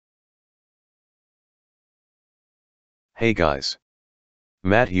Hey guys.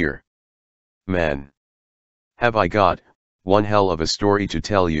 Matt here. Man. Have I got one hell of a story to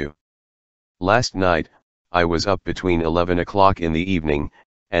tell you. Last night, I was up between 11 o'clock in the evening,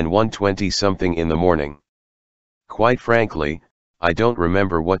 and 1:20 something in the morning. Quite frankly, I don't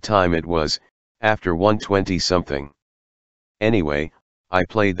remember what time it was, after 1:20 something. Anyway, I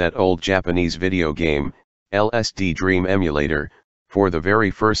played that old Japanese video game, LSD Dream Emulator, for the very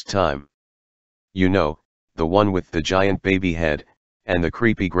first time. You know, the one with the giant baby head, and the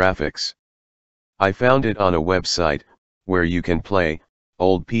creepy graphics. I found it on a website, where you can play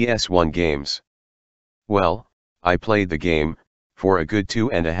old PS1 games. Well, I played the game for a good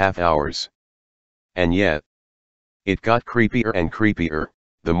 2.5 hours. And yet, it got creepier and creepier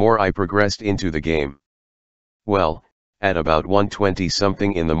the more I progressed into the game. Well, at about 1:20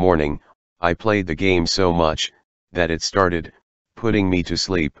 something in the morning, I played the game so much that it started putting me to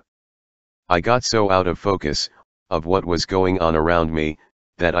sleep. I got so out of focus of what was going on around me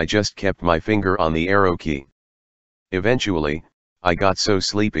that I just kept my finger on the arrow key. Eventually, I got so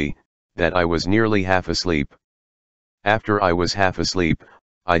sleepy that I was nearly half asleep. After I was half asleep,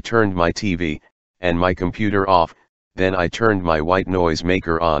 I turned my TV and my computer off, then I turned my white noise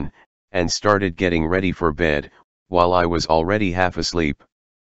maker on, and started getting ready for bed, while I was already half asleep.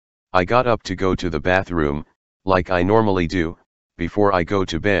 I got up to go to the bathroom, like I normally do, before I go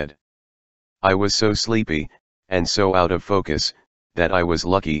to bed. I was so sleepy, and so out of focus, that I was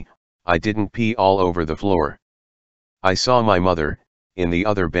lucky I didn't pee all over the floor. I saw my mother, in the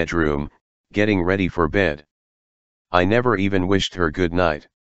other bedroom, getting ready for bed. I never even wished her good night.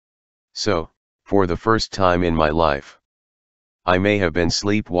 So, for the first time in my life, I may have been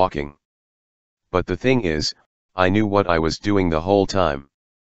sleepwalking. But the thing is, I knew what I was doing the whole time.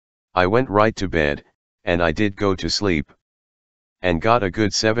 I went right to bed, and I did go to sleep. And got a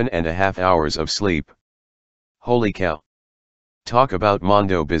good 7.5 hours of sleep. Holy cow. Talk about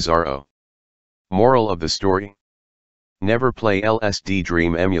Mondo Bizarro. Moral of the story? Never play LSD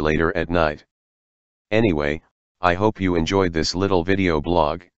Dream Emulator at night. Anyway, I hope you enjoyed this little video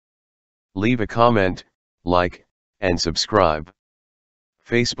blog. Leave a comment, like, and subscribe.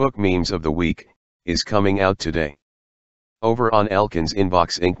 Facebook Memes of the Week is coming out today. Over on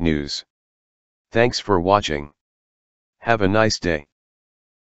Elkinsinboxinc News. Thanks for watching. Have a nice day.